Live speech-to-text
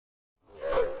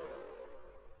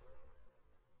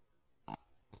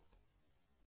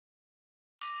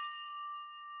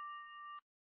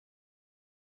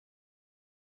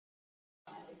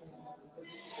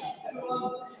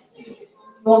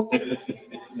All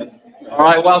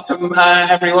right, welcome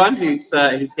everyone who's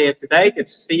here today. Good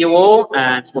to see you all,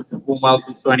 and a warm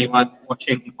welcome to anyone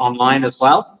watching online as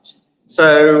well.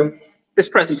 So this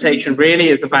presentation really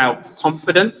is about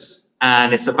confidence,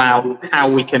 and it's about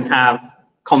how we can have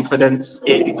confidence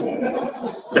in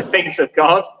the things of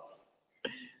God.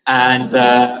 And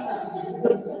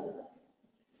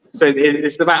so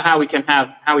it's about how we can have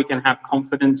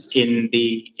confidence in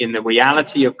the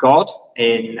reality of God,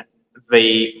 in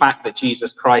the fact that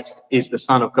Jesus Christ is the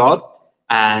Son of God,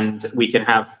 and we can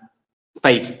have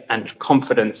faith and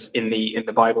confidence in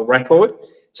the Bible record.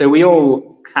 So we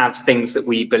all have things that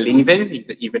we believe in,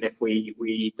 even if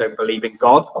we don't believe in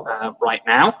God right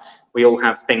now. We all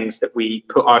have things that we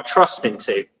put our trust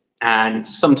into, and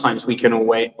sometimes we can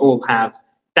all have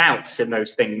doubts in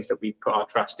those things that we put our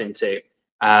trust into.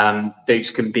 Those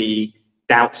can be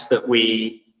doubts that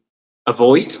we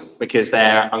avoid because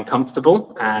they're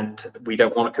uncomfortable and we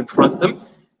don't want to confront them.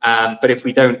 But if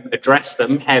we don't address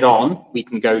them head on, we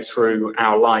can go through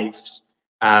our lives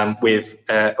with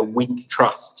a weak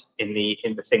trust in the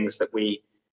things that we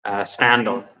stand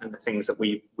on and the things that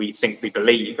we think we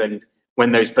believe. And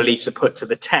when those beliefs are put to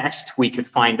the test, we can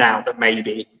find out that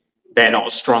maybe they're not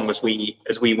as strong as we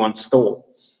once thought.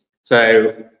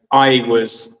 So I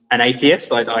was an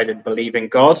atheist. I didn't believe in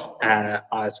God.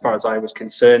 As far as I was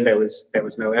concerned, there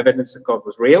was no evidence that God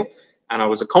was real, and I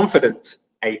was a confident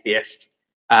atheist.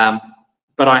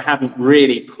 But I hadn't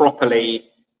really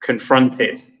properly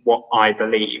confronted what I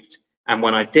believed. And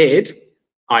when I did,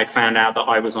 I found out that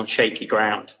I was on shaky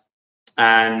ground.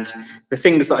 And the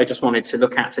things that I just wanted to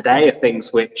look at today are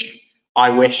things which I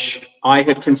wish I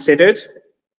had considered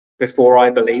before I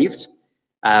believed.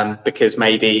 Because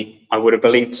maybe I would have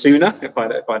believed sooner if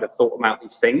I'd have thought about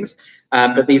these things.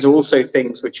 But these are also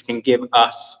things which can give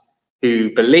us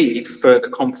who believe further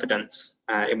confidence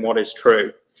in what is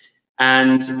true.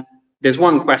 And there's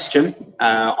one question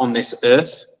on this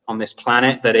earth, on this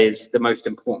planet, that is the most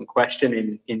important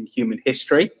question in human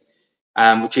history,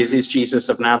 which is Jesus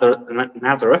of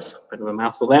Nazareth, bit of a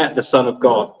mouthful there, the Son of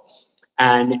God?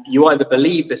 And you either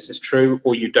believe this is true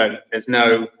or you don't. There's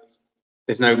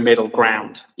no middle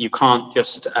ground. You can't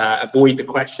just avoid the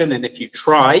question. And if you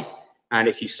try, and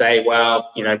if you say,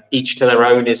 well, each to their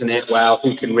own, isn't it? Well,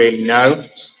 who can really know?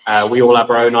 We all have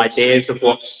our own ideas of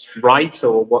what's right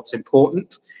or what's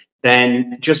important.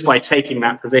 Then just by taking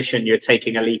that position, you're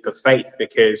taking a leap of faith,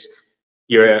 because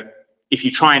if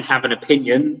you try and have an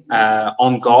opinion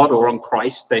on God or on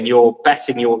Christ, then you're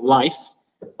betting your life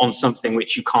on something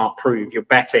which you can't prove. You're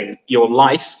betting your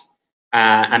life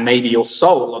and maybe your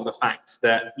soul on the fact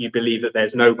that you believe that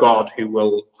there's no God who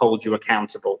will hold you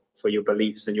accountable for your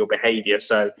beliefs and your behavior.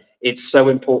 So it's so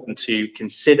important to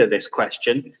consider this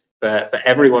question for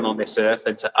everyone on this earth,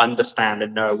 and to understand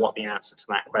and know what the answer to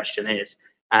that question is.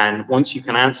 And once you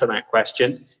can answer that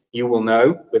question, you will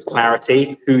know with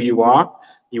clarity who you are,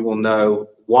 you will know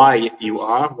why you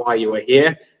are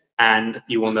here, and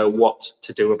you will know what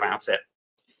to do about it.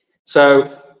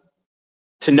 So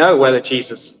to know whether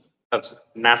Jesus of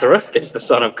Nazareth is the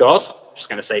Son of God, I'm just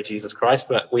going to say Jesus Christ,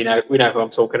 but we know who I'm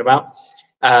talking about.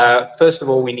 First of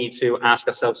all, we need to ask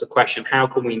ourselves the question: how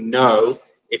can we know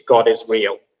if God is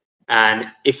real? And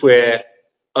if we're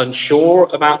unsure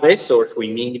about this, or if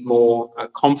we need more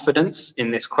confidence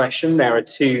in this question, there are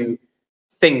two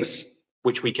things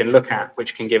which we can look at,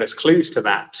 which can give us clues to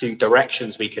that. Two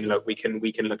directions we can look. We can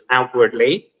look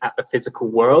outwardly at the physical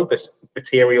world, this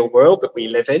material world that we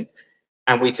live in.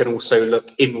 And we can also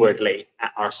look inwardly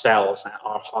at ourselves, at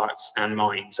our hearts and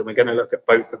minds. And we're going to look at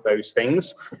both of those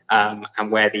things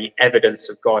and where the evidence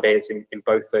of God is in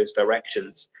both those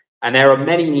directions. And there are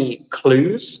many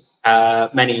clues,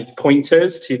 many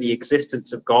pointers to the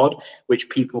existence of God, which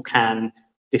people can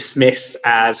dismiss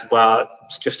as, well,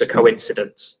 it's just a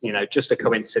coincidence, just a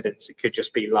coincidence. It could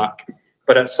just be luck.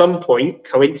 But at some point,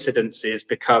 coincidences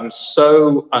become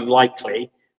so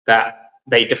unlikely that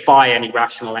they defy any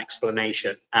rational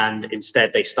explanation, and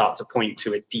instead they start to point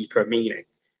to a deeper meaning.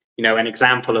 An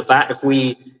example of that, if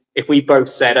we both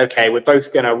said, okay, we're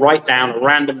both going to write down a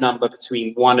random number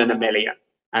between 1 and 1,000,000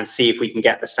 and see if we can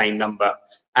get the same number.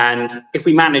 And if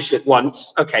we managed it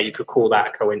once, okay, you could call that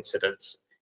a coincidence.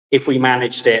 If we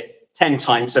managed it 10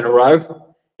 times in a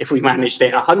row, if we managed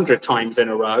it 100 times in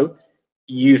a row,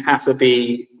 you'd have to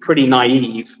be pretty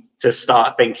naive to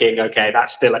start thinking, okay,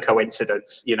 that's still a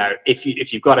coincidence.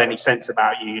 If you've got any sense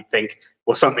about you, you'd think,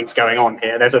 well, something's going on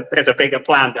here. There's a bigger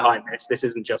plan behind this. This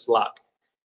isn't just luck.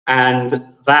 And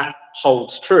that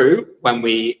holds true when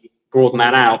we broaden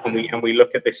that out and we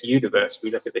look at this universe.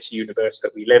 We look at this universe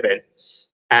that we live in.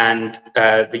 And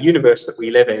the universe that we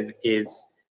live in is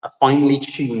a finely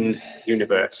tuned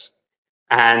universe.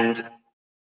 And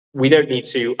we don't need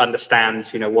to understand,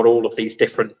 what all of these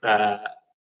different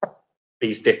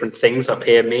things up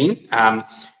here mean.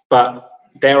 But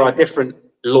there are different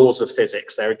laws of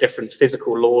physics. There are different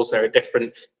physical laws. There are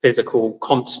different physical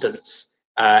constants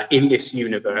in this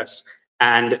universe.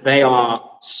 And they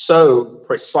are so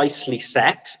precisely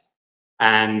set.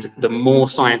 And the more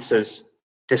science has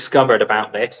discovered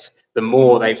about this, the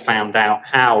more they've found out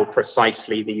how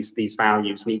precisely these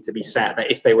values need to be set.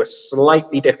 That if they were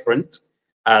slightly different,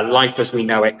 life as we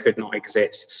know it could not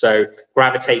exist. So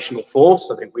gravitational force,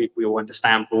 I think we all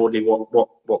understand broadly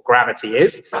what gravity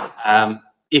is.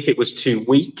 If it was too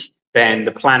weak, then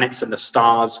the planets and the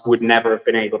stars would never have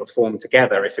been able to form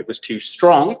together. If it was too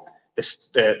strong,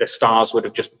 the stars would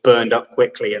have just burned up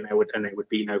quickly, and there would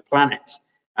be no planets.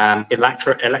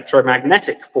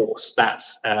 Electromagnetic force,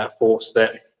 that's force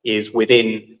that is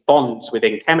within bonds,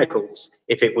 within chemicals.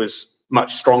 If it was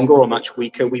much stronger or much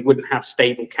weaker, we wouldn't have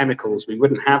stable chemicals. We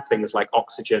wouldn't have things like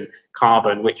oxygen,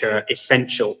 carbon, which are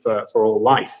essential for all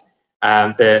life.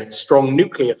 The strong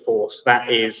nuclear force, that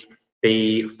is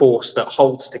the force that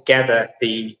holds together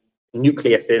the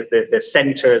nucleuses, the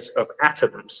centers of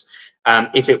atoms.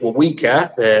 If it were weaker,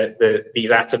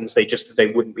 these atoms, they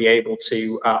wouldn't be able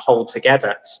to hold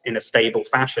together in a stable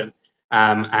fashion,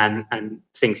 and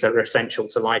things that are essential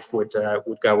to life would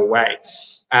go away.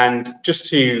 And just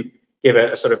to give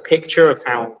a sort of picture of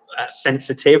how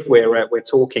sensitive we're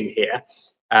talking here,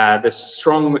 the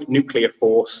strong nuclear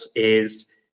force is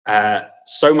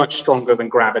so much stronger than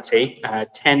gravity,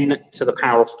 10 to the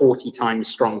power of 40 times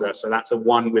stronger. So that's a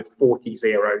 1 with 40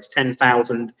 zeros,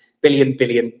 10,000 billion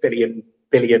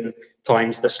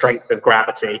times the strength of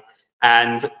gravity.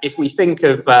 And if we think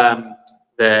of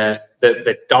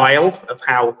the dial of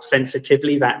how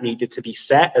sensitively that needed to be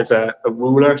set as a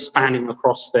ruler spanning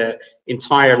across the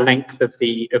entire length of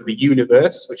the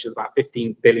universe, which is about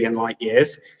 15 billion light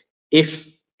years, if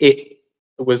it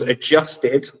was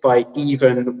adjusted by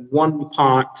even one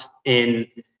part in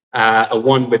a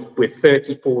 1 with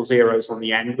 34 zeros on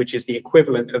the end, which is the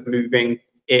equivalent of moving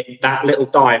that little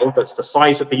dial that's the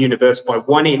size of the universe by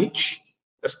 1 inch,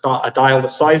 a dial the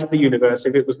size of the universe,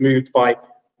 if it was moved by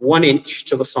 1 inch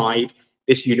to the side,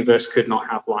 this universe could not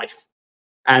have life.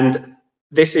 And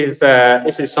this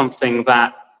is something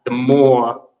that the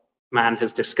more man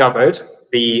has discovered,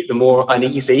 the more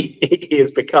uneasy he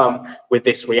has become with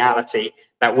this reality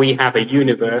that we have a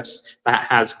universe that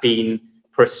has been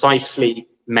precisely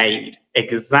made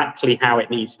exactly how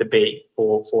it needs to be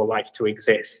for life to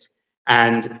exist.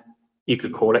 And you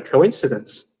could call it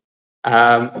coincidence.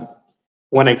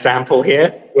 One example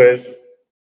here was,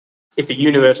 if a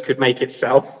universe could make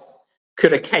itself,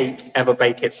 could a cake ever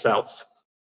bake itself?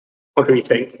 What do we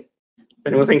think?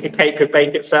 Anyone think a cake could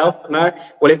bake itself? No?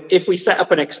 Well, if we set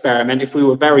up an experiment, if we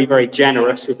were very, very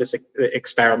generous with this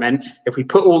experiment, if we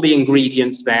put all the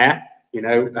ingredients there,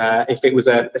 if it was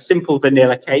a simple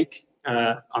vanilla cake,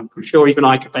 I'm sure even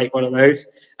I could bake one of those.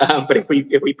 But if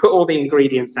we put all the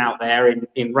ingredients out there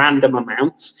in random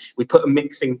amounts, we put a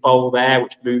mixing bowl there,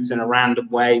 which moves in a random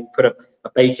way, we put a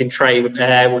baking tray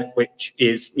there, which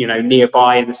is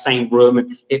nearby in the same room,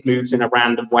 and it moves in a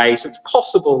random way. So it's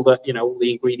possible that all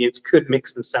the ingredients could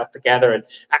mix themselves together and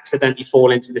accidentally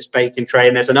fall into this baking tray.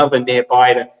 And there's an oven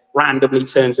nearby that randomly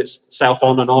turns itself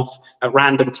on and off at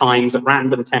random times, at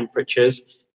random temperatures.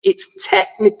 It's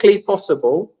technically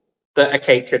possible that a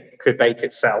cake could bake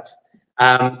itself.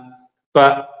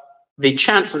 But the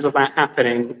chances of that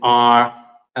happening are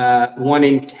 1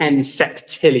 in 10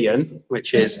 septillion,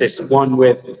 which is this 1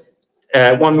 with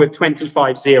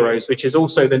 25 zeros, which is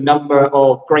also the number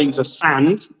of grains of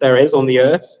sand there is on the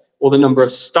Earth, or the number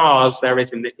of stars there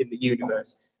is in the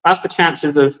universe. That's the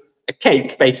chances of a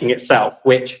cake baking itself,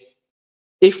 which,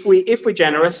 if we're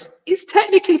generous, is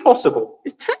technically possible.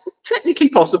 It's technically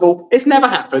possible. It's never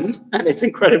happened, and it's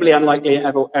incredibly unlikely it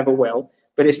ever will,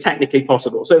 but it's technically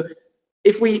possible. So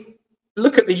if we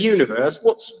look at the universe,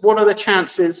 what are the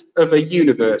chances of a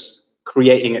universe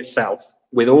creating itself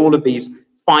with all of these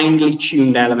finely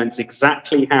tuned elements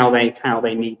exactly how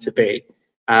they need to be?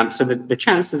 So the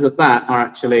chances of that are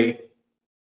actually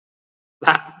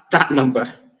that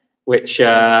number, which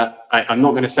I'm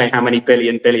not going to say how many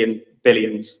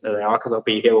billions there are, because I'll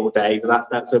be here all day, but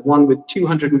that's a 1 with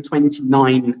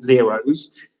 229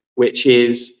 zeros, which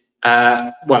is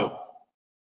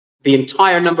the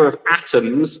entire number of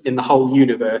atoms in the whole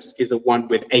universe is a 1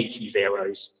 with 80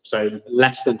 zeros, so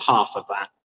less than half of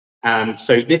that.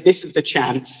 So this is the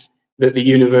chance that the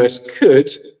universe could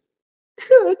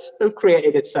have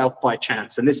created itself by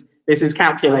chance. And this This is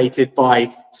calculated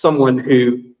by someone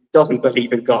who doesn't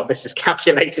believe in God. This is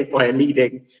calculated by a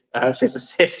leading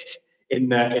physicist in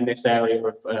this area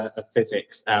of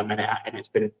physics, and it's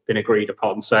been agreed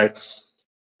upon. So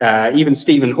even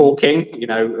Stephen Hawking,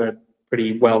 a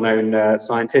pretty well-known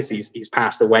scientist, he's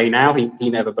passed away now. He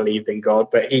never believed in God,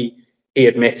 but he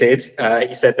admitted,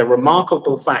 he said, the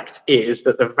remarkable fact is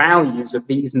that the values of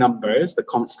these numbers, the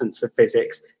constants of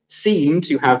physics, seem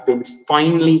to have been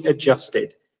finely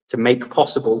adjusted to make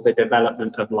possible the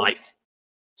development of life.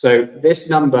 So this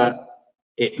number,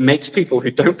 it makes people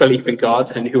who don't believe in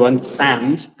God and who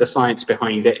understand the science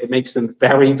behind it, it makes them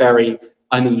very, very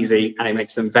uneasy, and it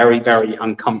makes them very, very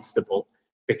uncomfortable.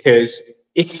 Because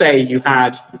if, say, you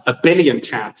had 1 billion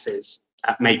chances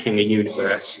at making a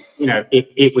universe,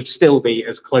 it would still be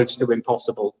as close to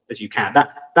impossible as you can.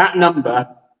 That number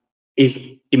is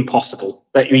impossible.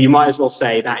 But you might as well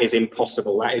say that is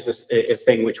impossible. That is a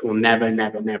thing which will never,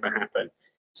 never, never happen.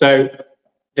 So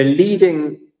the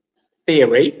leading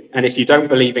theory, and if you don't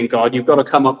believe in God, you've got to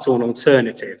come up to an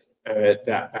alternative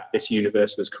that this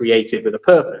universe was created with a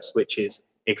purpose, which is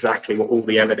exactly what all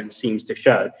the evidence seems to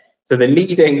show. So the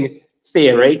leading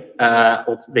theory,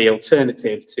 or the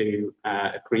alternative to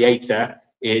a creator,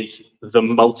 is the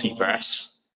multiverse.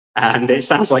 And it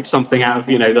sounds like something out of,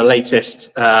 the latest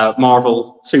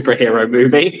Marvel superhero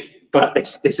movie, but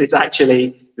this is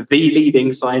actually the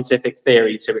leading scientific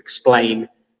theory to explain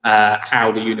how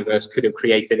the universe could have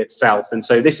created itself. And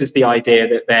so this is the idea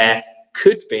that there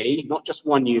could be not just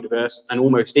one universe, an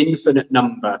almost infinite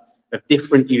number of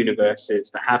different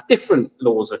universes that have different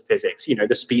laws of physics.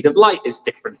 The speed of light is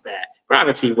different there.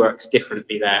 Gravity works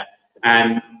differently there.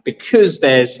 And because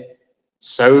there's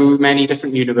so many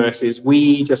different universes,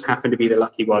 we just happen to be the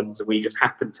lucky ones, and we just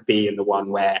happen to be in the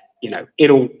one where, it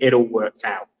all worked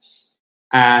out.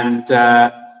 And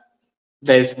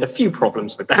there's a few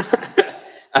problems with that.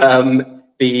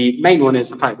 The main one is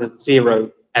the fact there's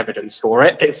zero evidence for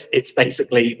it. It's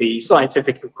basically the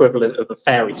scientific equivalent of a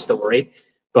fairy story,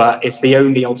 but it's the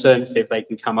only alternative they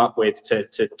can come up with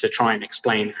to try and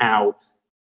explain how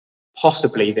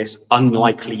possibly this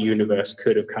unlikely universe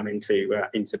could have come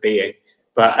into being.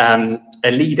 But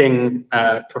a leading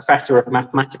professor of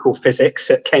mathematical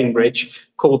physics at Cambridge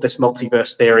called this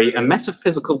multiverse theory a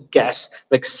metaphysical guess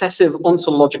of excessive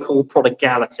ontological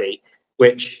prodigality,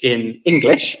 which in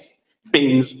English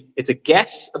means it's a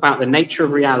guess about the nature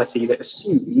of reality that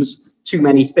assumes too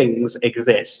many things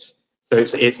exist. So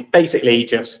it's basically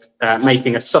just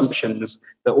making assumptions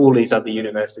that all these other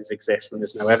universes exist when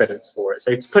there's no evidence for it.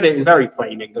 So to put it in very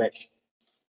plain English,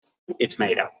 it's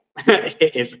made up.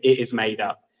 It is made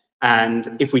up.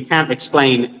 And if we can't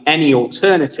explain any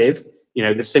alternative,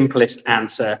 the simplest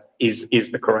answer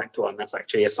is the correct one. That's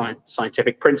actually a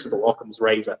scientific principle, Occam's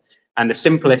razor. And the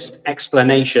simplest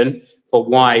explanation for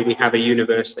why we have a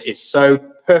universe that is so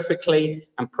perfectly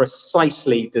and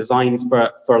precisely designed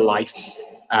for life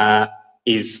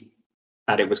is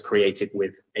that it was created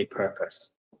with a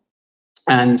purpose.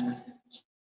 And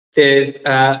there's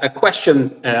a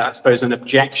question, I suppose, an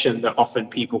objection that often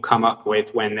people come up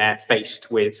with when they're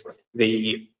faced with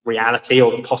the reality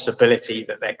or the possibility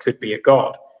that there could be a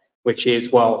God, which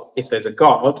is, well, if there's a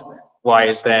God, why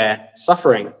is there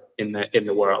suffering in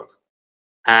the world?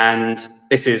 And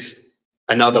this is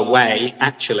another way,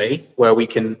 actually, where we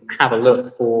can have a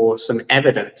look for some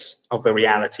evidence of the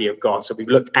reality of God. So we've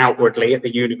looked outwardly at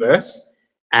the universe,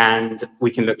 and we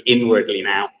can look inwardly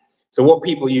now. So what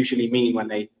people usually mean when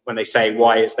they say,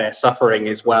 why is there suffering,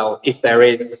 is, well, if there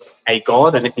is a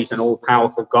God, and if he's an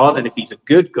all-powerful God, and if he's a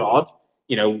good God,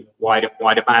 why do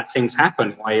bad things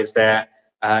happen? Why is there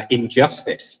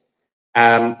injustice?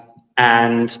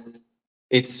 And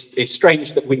it's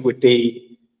strange that we would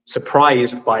be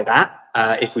surprised by that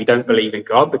if we don't believe in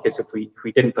God, because if we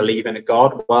didn't believe in a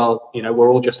God, well, we're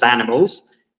all just animals,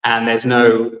 and there's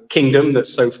no kingdom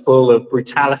that's so full of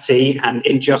brutality and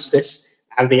injustice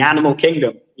as the animal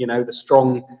kingdom. The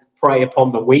strong prey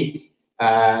upon the weak.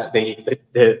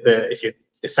 If you're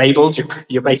disabled,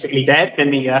 you're basically dead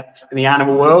in the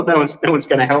animal world. No one's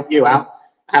going to help you out.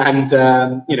 And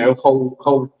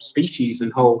whole species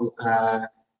and whole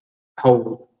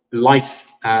life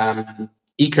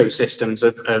ecosystems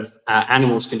of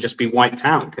animals can just be wiped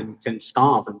out, can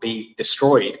starve and be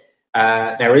destroyed.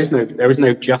 There is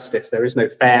no justice, there is no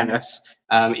fairness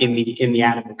in the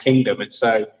animal kingdom. And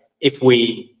so if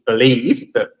we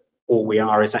believe that all we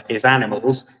are is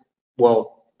animals,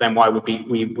 well, then why would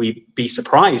we be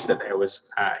surprised that there was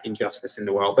injustice in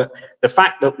the world? But the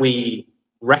fact that we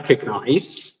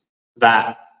recognize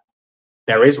that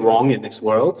there is wrong in this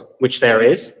world, which there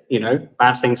is.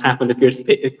 Bad things happen to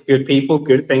good people,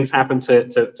 good things happen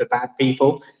to bad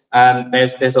people.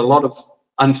 There's a lot of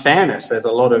unfairness. There's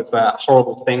a lot of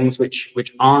horrible things which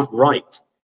aren't right,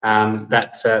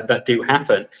 that do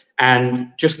happen.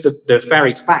 And just the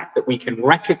very fact that we can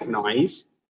recognize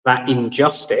that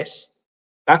injustice,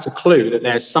 that's a clue that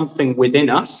there's something within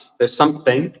us, there's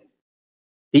something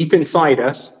deep inside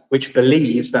us which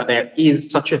believes that there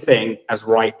is such a thing as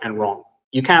right and wrong.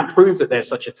 You can't prove that there's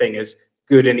such a thing as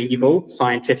good and evil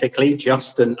scientifically,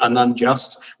 just and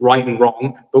unjust, right and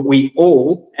wrong, but we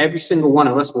all, every single one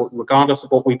of us, regardless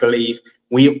of what we believe,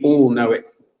 we all know it,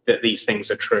 that these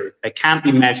things are true. They can't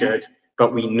be measured,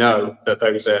 but we know that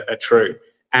those are true.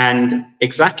 And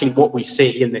exactly what we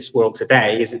see in this world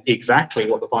today is exactly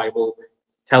what the Bible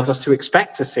tells us to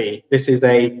expect to see. This is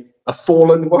a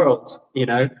fallen world.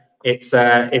 It's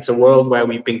a world where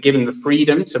we've been given the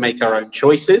freedom to make our own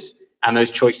choices, and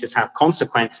those choices have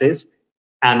consequences.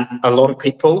 And a lot of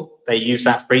people, they use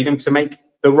that freedom to make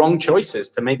the wrong choices,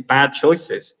 to make bad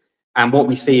choices. And what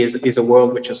we see is a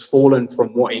world which has fallen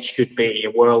from what it should be,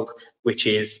 a world which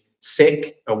is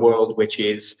sick, a world which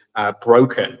is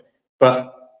broken.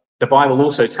 But the Bible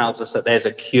also tells us that there's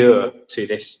a cure to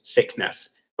this sickness,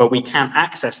 but we can't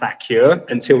access that cure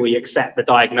until we accept the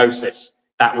diagnosis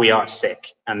that we are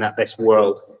sick and that this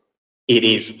world, it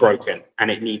is broken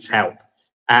and it needs help.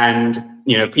 And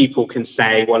people can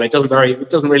say, well, it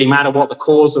doesn't really matter what the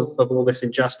cause of all this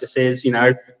injustice is.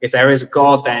 If there is a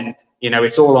God, then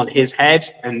it's all on his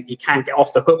head and he can't get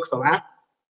off the hook for that.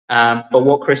 But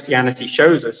what Christianity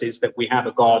shows us is that we have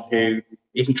a God who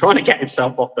isn't trying to get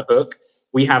himself off the hook.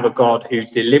 We have a God who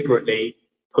deliberately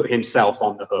put himself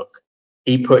on the hook.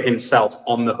 He put himself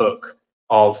on the hook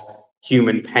of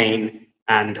human pain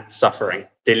and suffering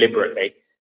deliberately.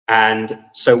 And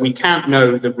so we can't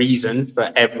know the reason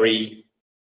for every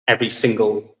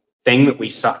single thing that we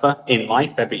suffer in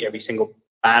life, every single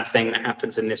bad thing that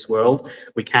happens in this world.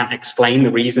 We can't explain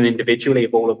the reason individually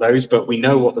of all of those, but we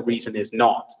know what the reason is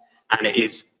not. And it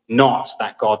is not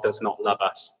that God does not love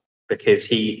us, because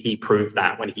he proved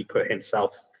that when he put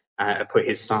himself, put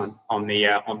his son on the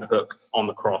hook, on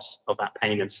the cross of that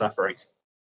pain and suffering.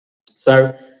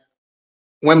 So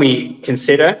when we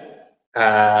consider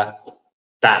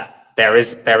that there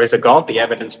is a God, the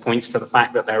evidence points to the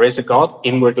fact that there is a God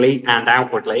inwardly and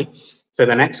outwardly. So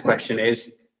the next question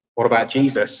is, what about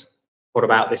Jesus? What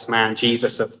about this man,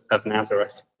 Jesus of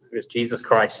Nazareth? It was Jesus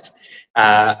Christ.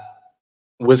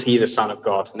 Was he the Son of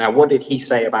God? Now, what did he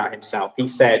say about himself? He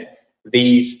said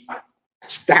these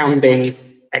astounding,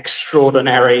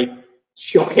 extraordinary,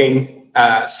 shocking,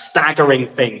 staggering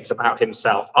things about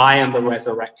himself. I am the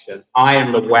resurrection. I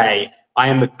am the way. I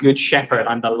am the good shepherd.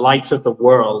 I'm the light of the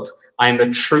world. I am the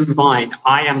true vine.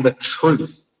 I am the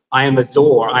truth. I am the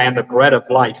door. I am the bread of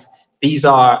life. These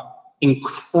are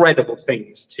incredible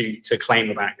things to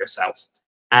claim about yourself.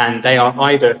 And they are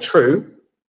either true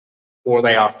or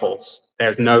they are false.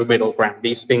 There's no middle ground.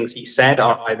 These things he said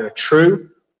are either true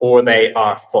or they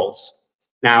are false.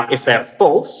 Now, if they're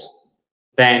false,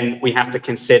 then we have to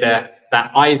consider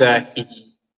that either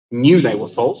he knew they were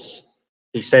false,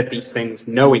 he said these things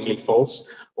knowingly false,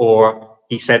 or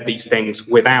he said these things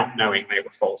without knowing they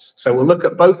were false. So we'll look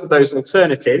at both of those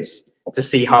alternatives to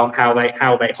see how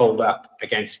they hold up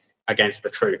against the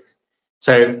truth.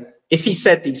 So if he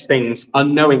said these things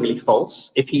unknowingly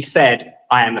false, if he said,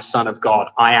 I am the Son of God,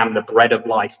 I am the bread of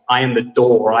life, I am the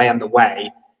door, I am the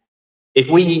way, if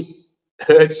we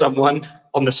heard someone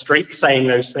on the street saying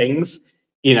those things,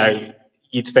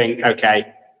 you'd think,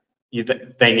 okay,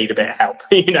 they need a bit of help.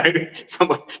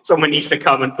 Someone needs to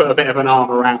come and put a bit of an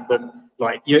arm around them.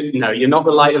 Like, you're not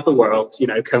the light of the world.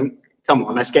 Come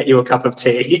on, let's get you a cup of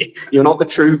tea. You're not the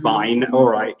true vine. All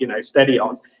right, steady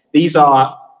on. These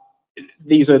are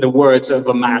the words of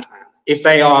a madman. If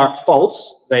they are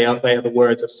false, they are the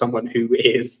words of someone who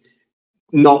is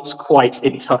not quite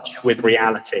in touch with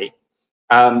reality.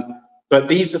 But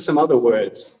these are some other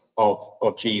words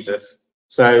of Jesus.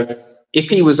 So if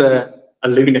he was a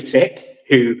lunatic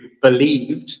who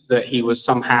believed that he was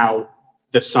somehow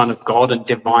the Son of God and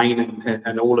divine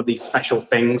and all of these special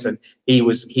things, and he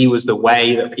was the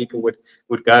way that people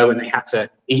would go, and they had to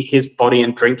eat his body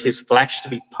and drink his flesh to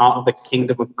be part of the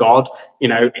kingdom of God.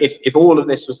 If all of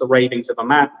this was the ravings of a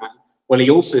madman, well, he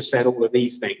also said all of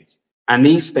these things, and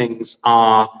these things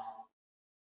are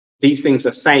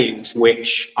sayings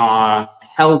which are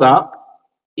held up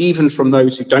even from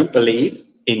those who don't believe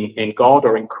in God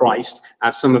or in Christ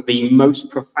as some of the most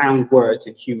profound words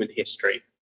in human history.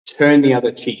 Turn the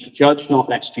other cheek. Judge not,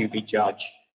 lest you be judged.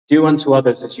 Do unto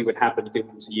others as you would have them do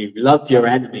unto you. Love your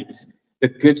enemies. the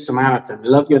Good Samaritan.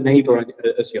 Love your neighbor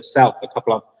as yourself. A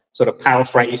couple of sort of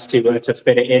paraphrase to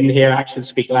fit it in here. Actions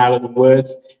speak louder than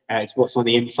words. It's what's on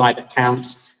the inside that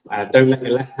counts. Don't let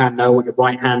your left hand know what your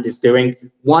right hand is doing.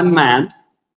 One man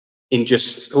in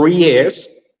just 3 years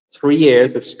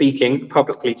of speaking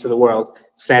publicly to the world,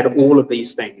 said all of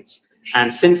these things.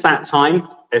 And since that time,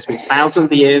 there's been thousands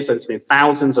of years, there's been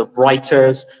thousands of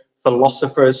writers,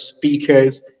 philosophers,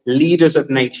 speakers, leaders of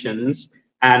nations,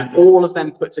 and all of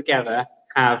them put together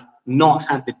have not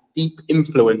had the deep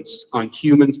influence on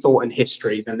human thought and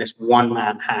history than this one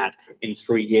man had in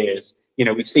 3 years. You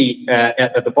know, we see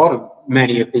at the bottom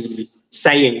many of the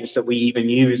sayings that we even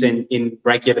use in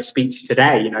regular speech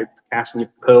today. You know, casting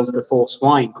your pearls before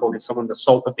swine, calling someone the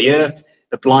salt of the earth,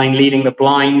 the blind leading the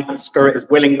blind, the spirit is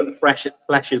willing but the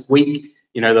flesh is weak.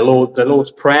 You know, the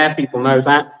Lord's Prayer, people know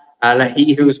that. Let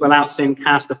he who is without sin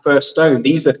cast the first stone.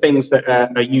 These are things that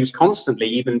are used constantly,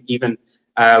 even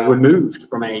removed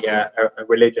from a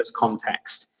religious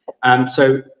context.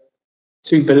 So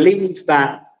to believe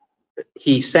that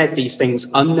he said these things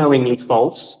unknowingly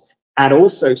false, and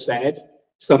also said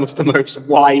some of the most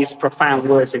wise, profound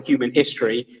words in human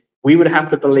history, we would have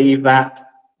to believe that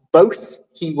both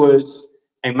he was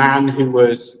a man who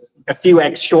was a few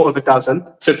eggs short of a dozen,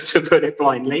 to put it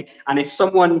blindly, and if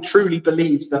someone truly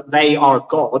believes that they are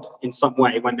God in some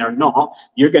way when they're not,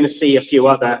 you're going to see a few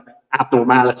other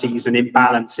abnormalities and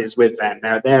imbalances with them.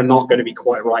 They're not going to be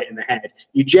quite right in the head.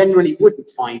 You generally wouldn't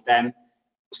find them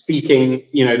speaking,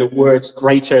 you know, the words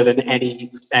greater than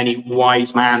any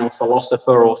wise man or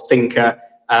philosopher or thinker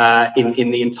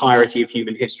in the entirety of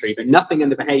human history. But nothing in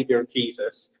the behavior of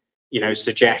Jesus, you know,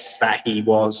 suggests that he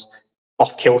was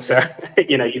off kilter.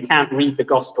 You know, you can't read the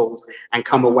Gospels and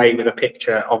come away with a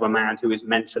picture of a man who is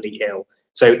mentally ill.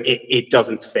 So it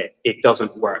doesn't fit. It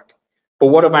doesn't work. But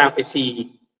what about if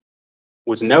he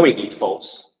was knowingly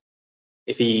false?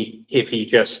 If he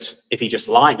just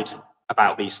lied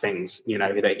about these things, you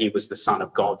know, that he was the Son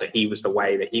of God, that he was the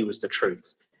way, that he was the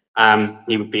truth.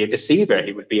 He would be a deceiver,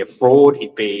 he would be a fraud,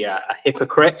 he'd be a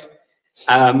hypocrite.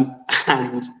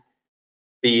 And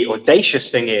the audacious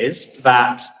thing is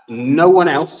that no one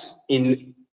else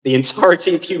in the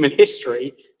entirety of human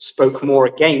history spoke more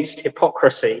against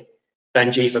hypocrisy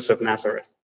than Jesus of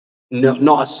Nazareth. No,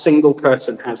 not a single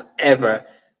person has ever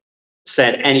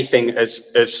said anything as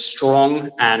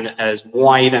strong and as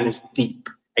wide and as deep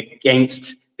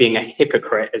against being a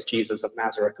hypocrite as Jesus of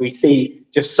Nazareth. We see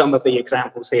just some of the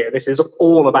examples here. This is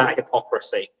all about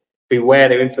hypocrisy. Beware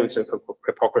the influence of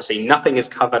hypocrisy. Nothing is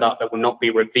covered up that will not be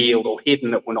revealed, or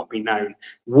hidden that will not be known.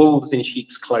 Wolves in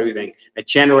sheep's clothing, a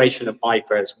generation of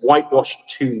vipers, whitewashed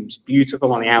tombs,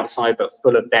 beautiful on the outside but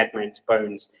full of dead men's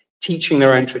bones, teaching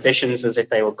their own traditions as if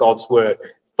they were God's word,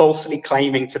 falsely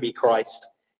claiming to be Christ.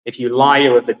 If you lie,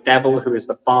 you're of the devil, who is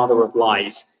the father of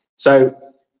lies. So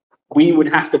we would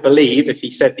have to believe, if he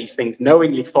said these things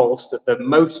knowingly false, that the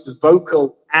most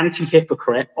vocal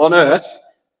anti-hypocrite on earth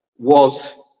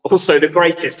was also the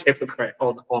greatest hypocrite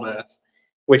on earth.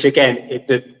 Which again,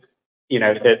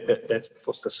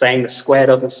 what's the saying? The square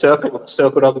doesn't circle, or the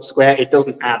circle doesn't square. It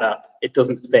doesn't add up. It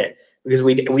doesn't fit. Because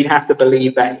we'd have to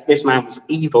believe that this man was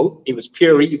evil. He was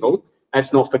pure evil.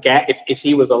 Let's not forget, if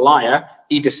he was a liar,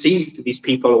 he deceived these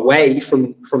people away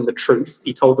from the truth.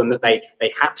 He told them that they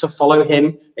had to follow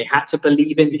him, they had to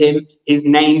believe in him. His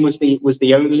name was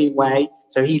the only way.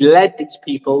 So he led these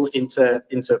people into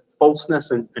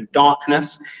falseness and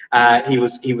darkness. He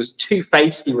was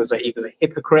two-faced. He was a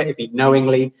hypocrite if he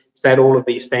knowingly said all of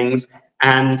these things.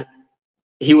 And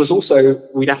he was also,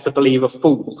 we'd have to believe, a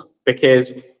fool,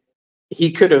 because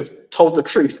he could have told the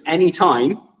truth any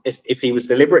time if he was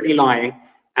deliberately lying,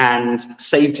 and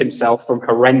saved himself from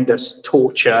horrendous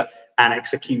torture and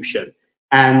execution.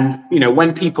 And, you know,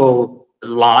 when people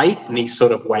lie in these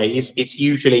sort of ways, it's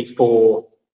usually for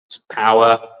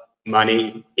power,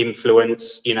 money,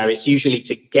 influence. You know, it's usually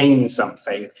to gain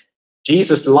something.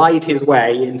 Jesus lied his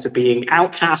way into being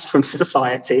outcast from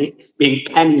society, being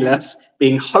penniless,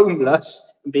 being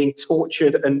homeless, being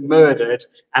tortured and murdered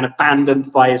and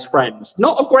abandoned by his friends.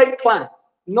 Not a great plan.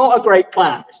 Not a great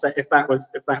plan, if that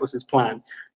was his plan.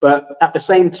 But at the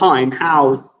same time,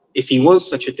 how, if he was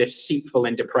such a deceitful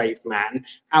and depraved man,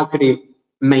 how could he have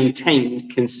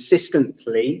maintained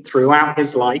consistently throughout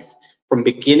his life, from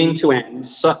beginning to end,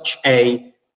 such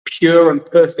a pure and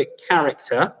perfect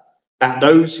character that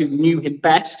those who knew him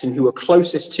best and who were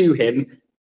closest to him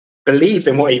believed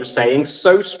in what he was saying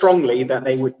so strongly that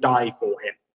they would die for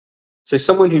him? So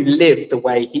someone who lived the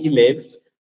way he lived,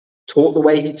 taught the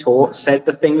way he taught, said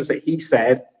the things that he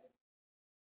said,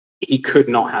 he could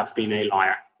not have been a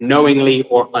liar, knowingly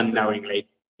or unknowingly.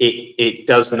 it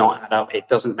does not add up. It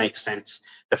doesn't make sense.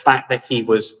 The fact that he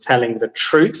was telling the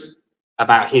truth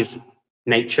about his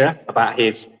nature, about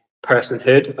his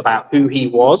personhood, about who he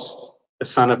was, the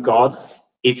Son of God,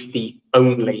 it's the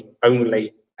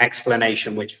only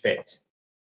explanation which fits.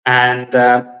 And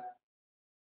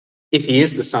if he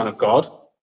is the Son of God,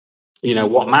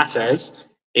 what matters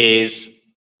is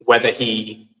whether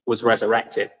he was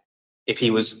resurrected, if he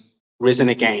was risen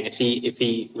again, if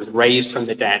he was raised from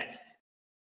the dead.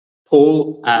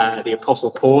 Paul, the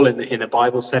Apostle Paul in the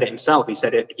Bible said it himself. He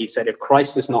said, if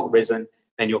Christ is not risen,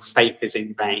 then your faith is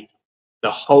in vain.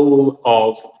 The whole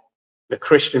of the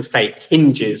Christian faith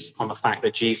hinges on the fact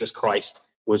that Jesus Christ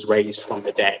was raised from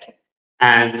the dead.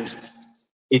 And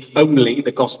it's only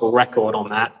the gospel record on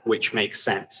that which makes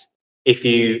sense. If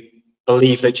you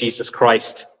believe that Jesus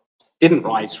Christ didn't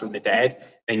rise from the dead,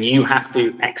 then you have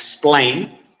to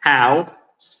explain how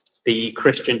the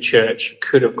Christian church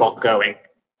could have got going,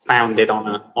 founded on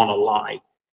a lie.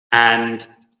 And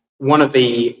one of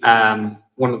the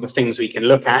things we can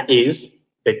look at is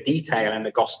the detail in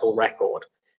the gospel record.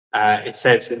 It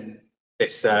says in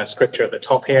this scripture at the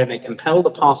top here, and they compelled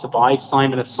the passerby,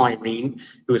 Simon of Cyrene,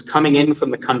 who was coming in from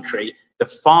the country, the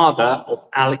father of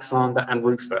Alexander and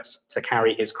Rufus, to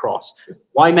carry his cross.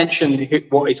 Why mention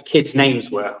what his kids'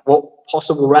 names were? What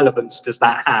possible relevance does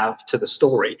that have to the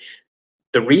story?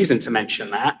 The reason to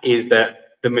mention that is that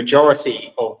the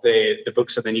majority of the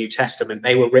books of the New Testament,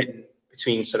 they were written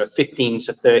between sort of 15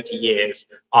 to 30 years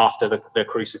after the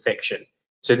crucifixion.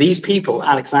 So these people,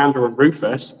 Alexander and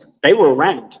Rufus, they were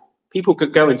around. People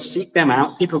could go and seek them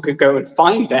out. People could go and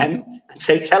find them and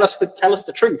say, tell us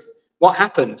the truth. What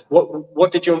happened?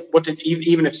 What did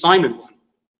even if Simon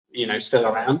wasn't, still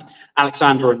around,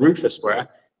 Alexander and Rufus were.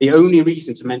 The only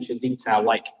reason to mention detail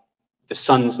like the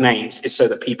sons' names is so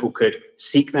that people could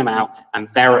seek them out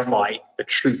and verify the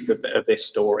truth of this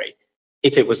story.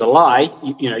 If it was a lie,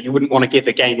 you wouldn't want to give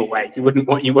the game away. You wouldn't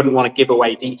want to give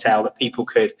away detail that people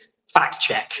could fact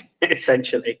check,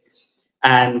 essentially.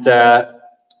 And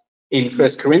in 1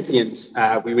 Corinthians,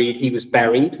 we read, he was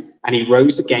buried and he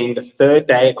rose again the third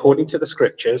day, according to the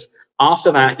scriptures.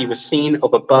 After that, he was seen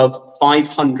of above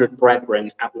 500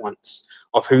 brethren at once,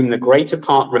 of whom the greater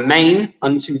part remain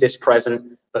unto this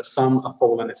present, but some are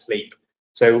fallen asleep.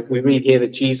 So we read here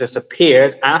that Jesus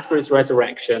appeared after his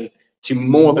resurrection to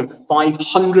more than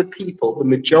 500 people, the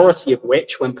majority of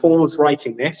which, when Paul was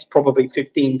writing this, probably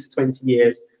 15 to 20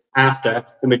 years after,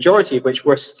 the majority of which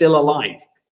were still alive.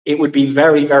 It would be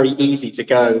very, very easy to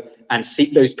go and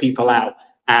seek those people out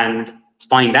and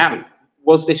find out,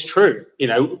 was this true?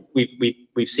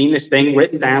 We've seen this thing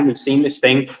written down. We've seen this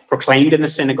thing proclaimed in the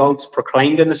synagogues,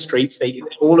 proclaimed in the streets.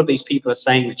 All of these people are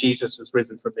saying that Jesus was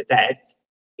risen from the dead.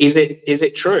 Is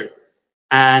it true?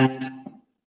 And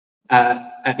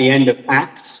at the end of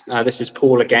Acts, this is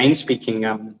Paul again speaking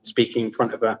in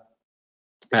front of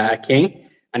a king.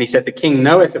 And he said, the king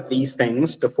knoweth of these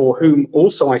things, before whom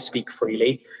also I speak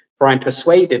freely, for I am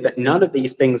persuaded that none of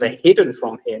these things are hidden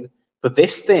from him, for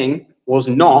this thing was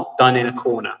not done in a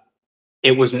corner.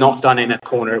 It was not done in a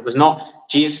corner. It was not,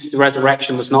 Jesus'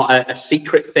 resurrection was not a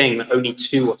secret thing that only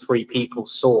 2 or 3 people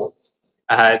saw.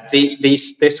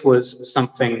 This was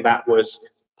something that was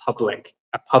public,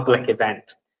 a public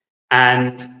event.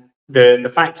 And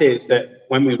the fact is that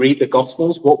when we read the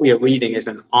Gospels, what we are reading is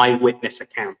an eyewitness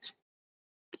account.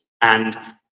 And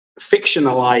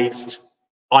fictionalized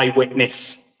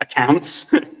eyewitness accounts,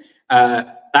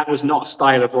 that was not a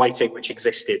style of writing which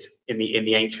existed in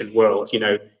the ancient world.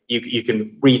 You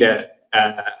can read a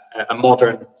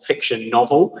modern fiction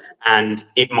novel, and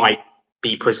it might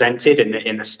be presented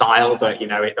in the style that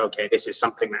okay, this is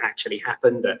something that actually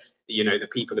happened that the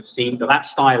people have seen. But that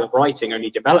style of writing only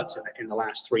developed in the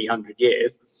last 300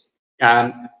 years.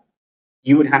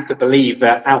 You would have to believe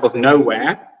that out of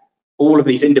nowhere, all of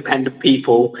these independent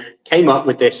people came up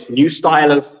with this new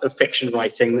style of fiction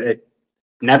writing that had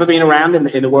never been around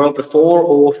in the world before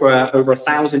or for over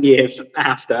 1,000 years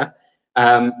after,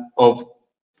 of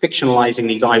fictionalizing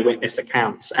these eyewitness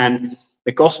accounts. And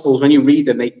the Gospels, when you read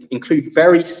them, they include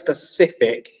very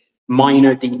specific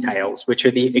minor details, which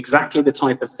are exactly the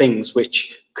type of things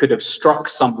which could have struck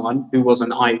someone who was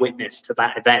an eyewitness to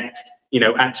that event.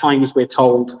 At times we're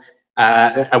told,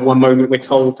 at one moment we're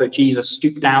told that Jesus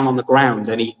stooped down on the ground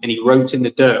and he wrote in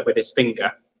the dirt with his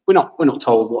finger. We're not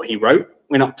told what he wrote.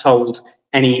 We're not told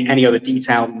any other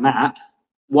detail than that.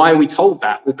 Why are we told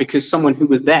that? Well, because someone who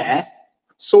was there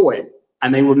saw it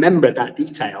and they remembered that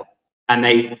detail, and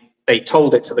they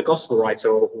told it to the gospel writer,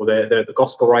 or the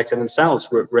gospel writer themselves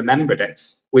remembered it.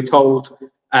 We're told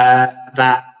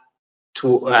that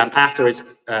after his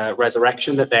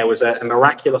resurrection, that there was a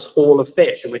miraculous haul of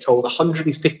fish, and we're told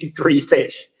 153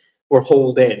 fish were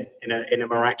hauled in a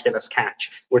miraculous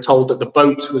catch. We're told that the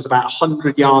boat was about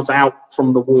 100 yards out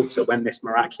from the water when this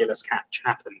miraculous catch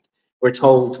happened. We're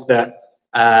told that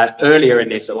earlier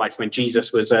in his life, when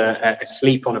Jesus was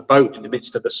asleep on a boat in the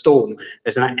midst of the storm,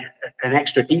 there's an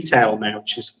extra detail there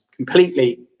which is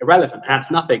completely irrelevant,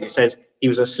 adds nothing. It says he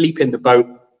was asleep in the boat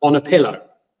on a pillow.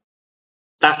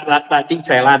 That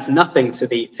detail adds nothing to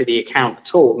the account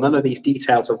at all. None of these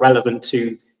details are relevant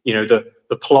to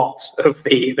the plot of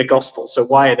the gospel. So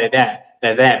why are they there?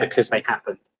 They're there because they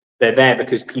happened. They're there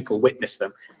because people witnessed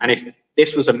them. And if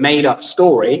this was a made-up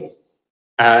story,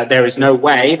 there is no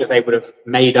way that they would have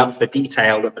made up the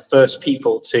detail that the first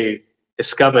people to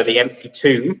discover the empty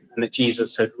tomb and that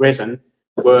Jesus had risen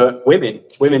were women.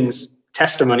 Women's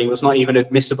testimony was not even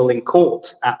admissible in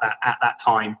court at that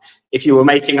time. If you were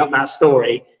making up that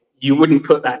story, you wouldn't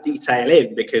put that detail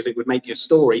in because it would make your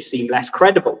story seem less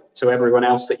credible to everyone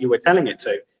else that you were telling it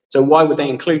to. So why would they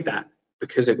include that?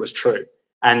 Because it was true.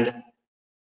 And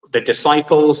the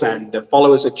disciples and the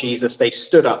followers of Jesus, they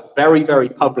stood up very, very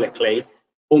publicly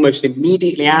almost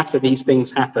immediately after these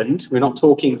things happened. We're not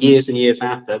talking years and years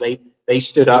after. They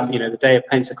stood up, the day of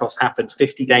Pentecost happened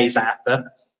 50 days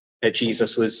after that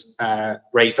Jesus was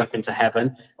raised up into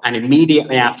heaven. And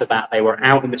immediately after that, they were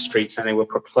out in the streets and they were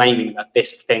proclaiming that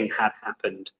this thing had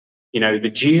happened. The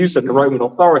Jews and the Roman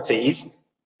authorities,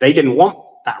 they didn't want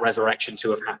that resurrection to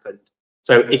have happened.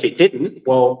 So if it didn't,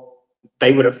 well,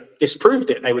 they would have disproved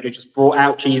it. They would have just brought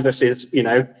out Jesus's,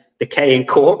 decaying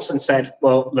corpse and said,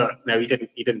 well, look, no,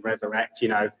 he didn't resurrect.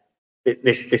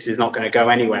 This is not going to go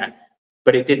anywhere.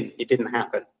 But it didn't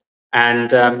happen.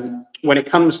 And when it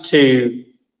comes to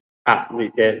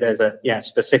there's a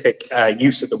specific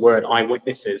use of the word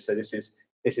eyewitnesses. So this is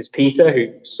Peter,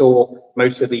 who saw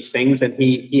most of these things, and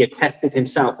he attested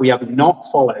himself, we have not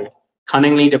followed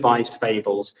cunningly devised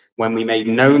fables when we made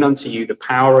known unto you the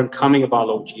power and coming of our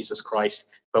Lord Jesus Christ,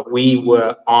 but we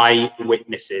were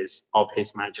eyewitnesses of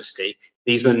his majesty.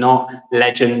 These were not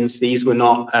legends. These were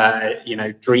not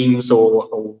dreams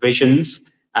or visions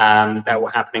that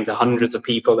were happening to hundreds of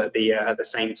people at the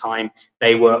same time.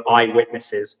 They were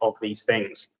eyewitnesses of these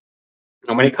things.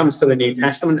 And when it comes to the New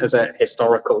Testament as a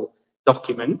historical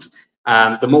document,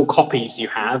 the more copies you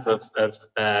have of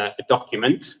a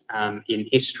document in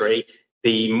history,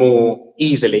 the more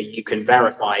easily you can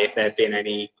verify if there have been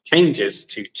any changes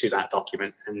to that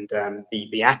document and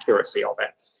the accuracy of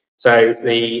it. So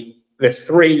the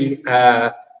three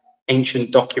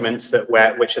ancient documents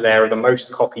which there are the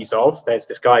most copies of, there's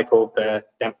this guy called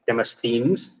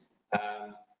Demosthenes,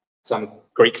 some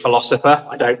Greek philosopher.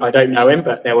 I don't know him,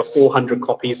 but there were 400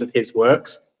 copies of his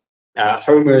works.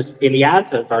 Homer's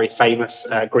Iliad, a very famous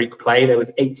Greek play, there was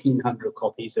 1,800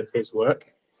 copies of his work.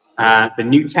 The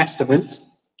New Testament,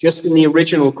 just in the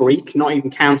original Greek, not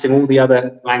even counting all the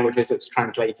other languages it's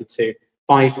translated to,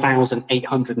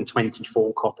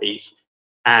 5,824 copies.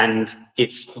 And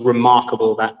it's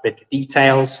remarkable that the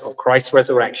details of Christ's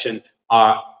resurrection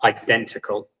are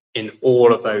identical in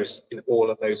all of those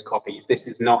copies. This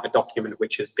is not a document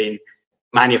which has been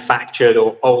manufactured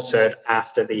or altered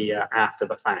after the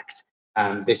fact.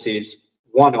 This is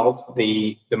one of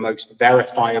the most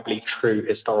verifiably true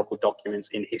historical documents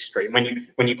in history. When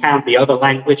you count the other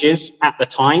languages at the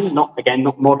time, not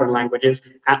modern languages,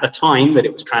 at the time that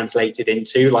it was translated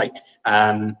into, like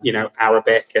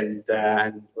Arabic and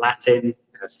Latin,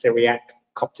 Syriac,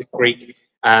 Coptic Greek,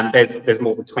 there's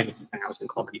more than 20,000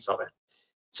 copies of it.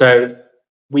 So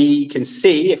we can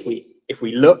see, if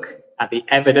we look at the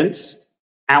evidence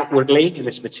outwardly in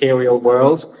this material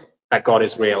world, that God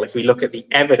is real. If we look at the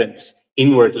evidence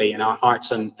inwardly in our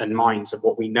hearts and minds of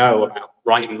what we know about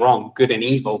right and wrong, good and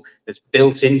evil, that's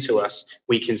built into us,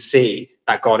 we can see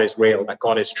that God is real, that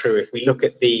God is true. If we look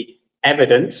at the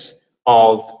evidence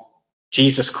of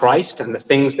Jesus Christ and the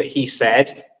things that he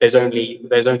said, there's only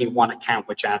one account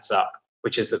which adds up,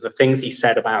 which is that the things he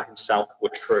said about himself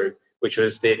were true, which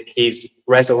was that his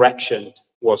resurrection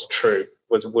was true,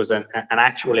 was an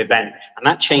actual event. And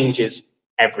that changes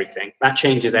everything. That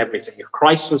changes everything. If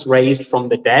Christ was raised from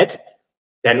the dead,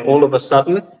 then all of a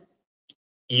sudden,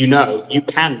 you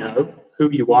can know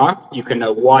who you are, you can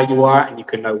know why you are, and you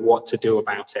can know what to do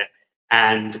about it.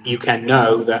 And you can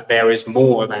know that there is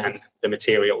more than the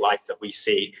material life that we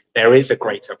see. There is a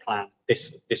greater plan.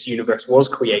 This universe was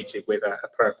created with a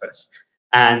purpose.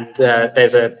 And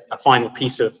there's a final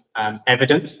piece of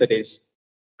evidence that is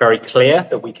very clear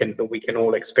that we can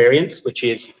all experience, which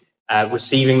is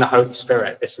receiving the Holy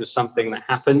Spirit. This was something that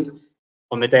happened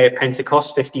on the day of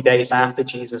Pentecost, 50 days after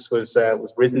Jesus was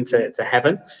risen to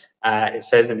heaven. It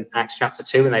says in Acts chapter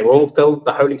 2, and they were all filled with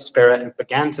the Holy Spirit and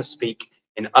began to speak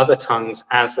in other tongues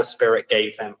as the Spirit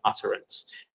gave them utterance.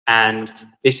 And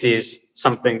this is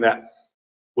something that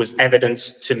was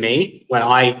evidence to me when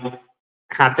I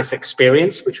had this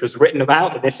experience, which was written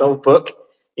about in this old book,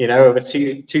 you know, over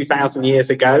 2,000 years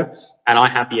ago, and I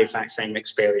had the exact same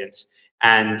experience.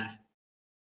 And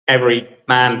every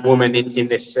man, woman in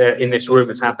this room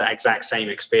has had that exact same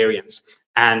experience,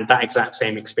 and that exact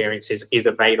same experience is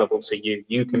available to you.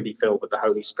 You can be filled with the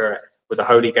Holy Spirit, with the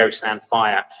Holy Ghost and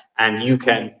fire, and you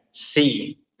can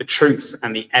see the truth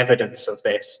and the evidence of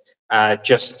this,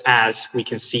 just as we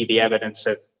can see the evidence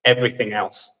of everything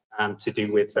else to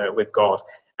do with God.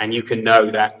 And you can know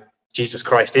that Jesus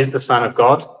Christ is the Son of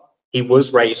God. He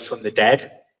was raised from the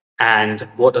dead. And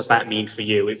what does that mean for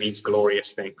you? It means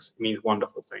glorious things. It means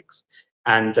wonderful things.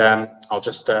 And I'll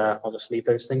just leave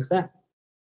those things there.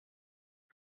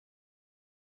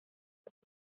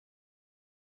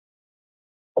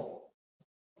 All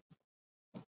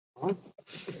right.